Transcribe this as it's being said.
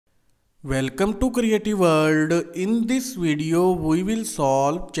Welcome to Creative World. In this video, we will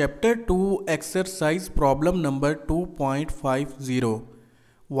solve Chapter 2 exercise problem number 2.50.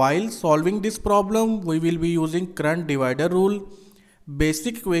 While solving this problem, we will be using current divider rule.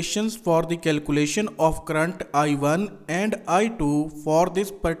 Basic questions for the calculation of current I1 and I2 for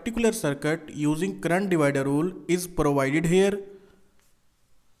this particular circuit using current divider rule is provided here.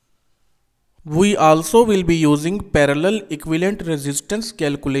 We also will be using parallel equivalent resistance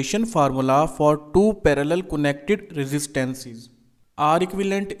calculation formula for two parallel connected resistances. R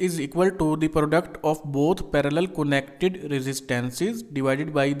equivalent is equal to the product of both parallel connected resistances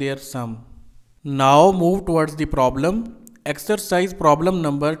divided by their sum. Now move towards the problem. Exercise problem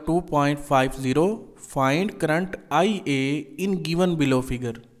number 2.50. Find current IA in given below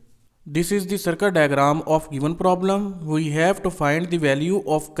figure. This is the circuit diagram of given problem. We have to find the value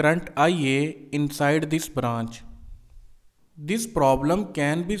of current IA inside this branch. This problem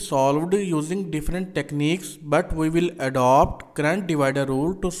can be solved using different techniques, but we will adopt current divider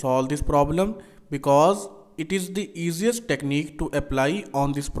rule to solve this problem because it is the easiest technique to apply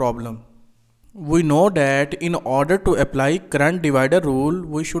on this problem. We know that in order to apply current divider rule,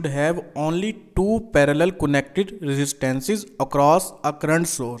 we should have only two parallel connected resistances across a current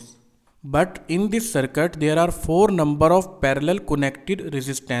source. But in this circuit there are four number of parallel connected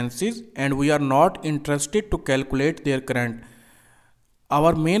resistances and we are not interested to calculate their current.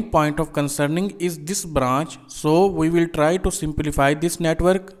 Our main point of concerning is this branch, so we will try to simplify this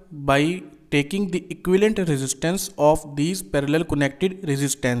network by taking the equivalent resistance of these parallel connected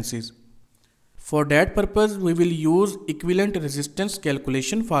resistances. For that purpose, we will use equivalent resistance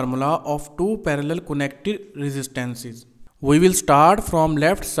calculation formula of two parallel connected resistances. We will start from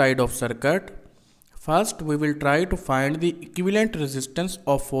left side of circuit. First, we will try to find the equivalent resistance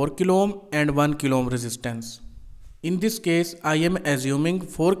of 4 kilo ohm and 1 kilo ohm resistance. In this case, I am assuming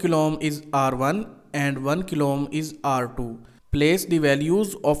 4 kilo ohm is R1 and 1 kilo ohm is R2. Place the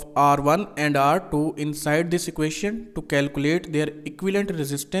values of R1 and R2 inside this equation to calculate their equivalent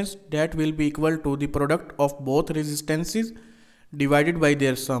resistance that will be equal to the product of both resistances divided by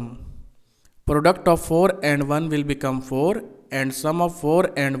their sum. Product of 4 and 1 will become 4 and sum of 4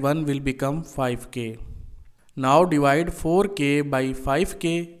 and 1 will become 5k. Now divide 4k by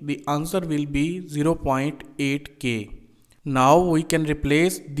 5k, the answer will be 0.8k. Now we can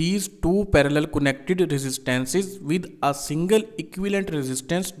replace these two parallel connected resistances with a single equivalent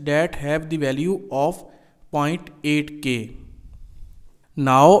resistance that have the value of 0.8k.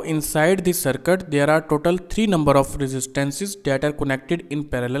 Now inside this circuit there are total 3 number of resistances that are connected in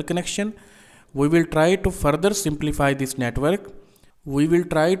parallel connection. We will try to further simplify this network. We will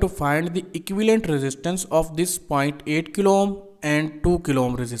try to find the equivalent resistance of this 0.8 kilo ohm and 2 kilo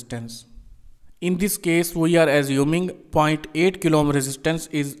ohm resistance. In this case, we are assuming 0.8 kilo ohm resistance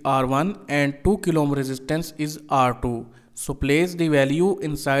is R1 and 2 kilo ohm resistance is R2. So place the value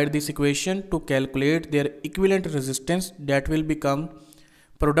inside this equation to calculate their equivalent resistance that will become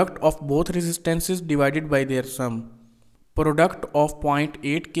product of both resistances divided by their sum. Product of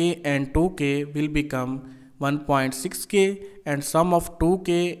 0.8k and 2k will become 1.6k and sum of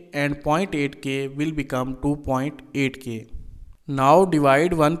 2k and 0.8k will become 2.8k. Now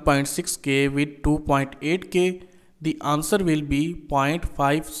divide 1.6k with 2.8k, the answer will be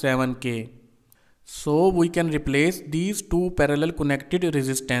 0.57k. So we can replace these two parallel connected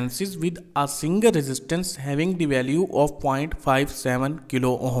resistances with a single resistance having the value of 0.57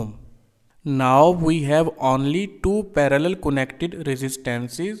 kilo ohm. Now we have only two parallel connected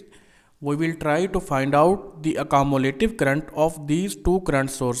resistances. We will try to find out the accumulative current of these two current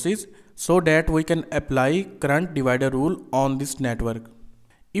sources so that we can apply current divider rule on this network.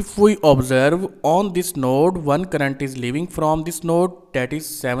 If we observe on this node, one current is leaving from this node, that is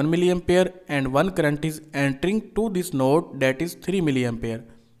 7 mA, and one current is entering to this node, that is 3 mA.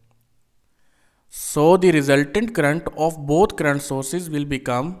 So the resultant current of both current sources will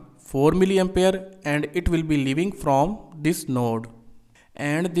become 4 mA and it will be leaving from this node.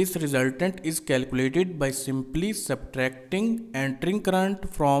 And this resultant is calculated by simply subtracting entering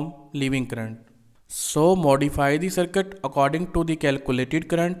current from leaving current. So modify the circuit according to the calculated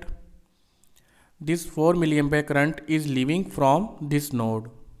current. This 4 mA current is leaving from this node.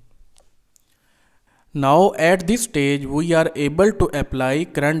 Now at this stage we are able to apply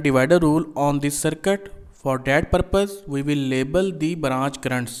current divider rule on this circuit. For that purpose we will label the branch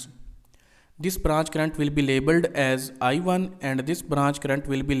currents. This branch current will be labeled as I1 and this branch current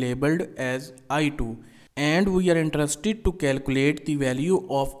will be labeled as I2. And we are interested to calculate the value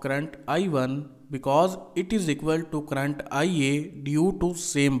of current I1 because it is equal to current IA due to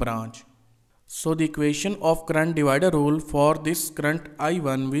same branch. So the equation of current divider rule for this current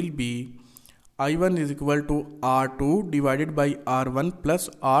I1 will be I1 is equal to R2 divided by R1 plus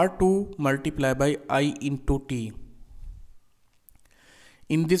R2 multiplied by I into T.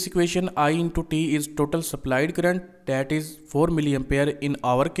 In this equation, I into T is total supplied current, that is 4 milliampere in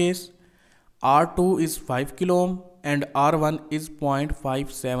our case. R2 is 5 kilo ohm and R1 is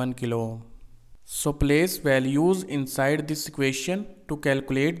 0.57 kilo ohm. So place values inside this equation to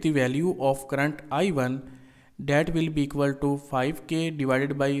calculate the value of current I1, that will be equal to 5K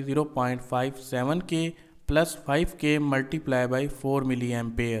divided by 0.57K plus 5K multiplied by 4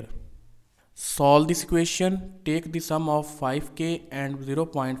 milliampere. Solve this equation, take the sum of 5K and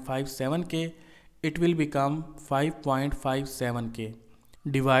 0.57K, it will become 5.57K.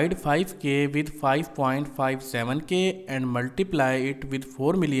 Divide 5K with 5.57K and multiply it with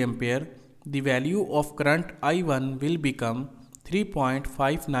 4 milliampere. The value of current I1 will become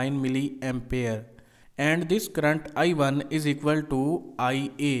 3.59 milliampere. And this current I1 is equal to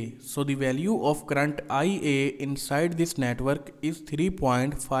IA. So the value of current IA inside this network is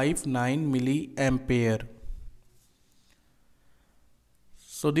 3.59 milliampere.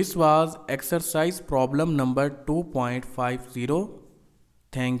 So this was exercise problem number 2.50.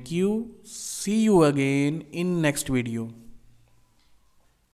 Thank you. See you again in next video.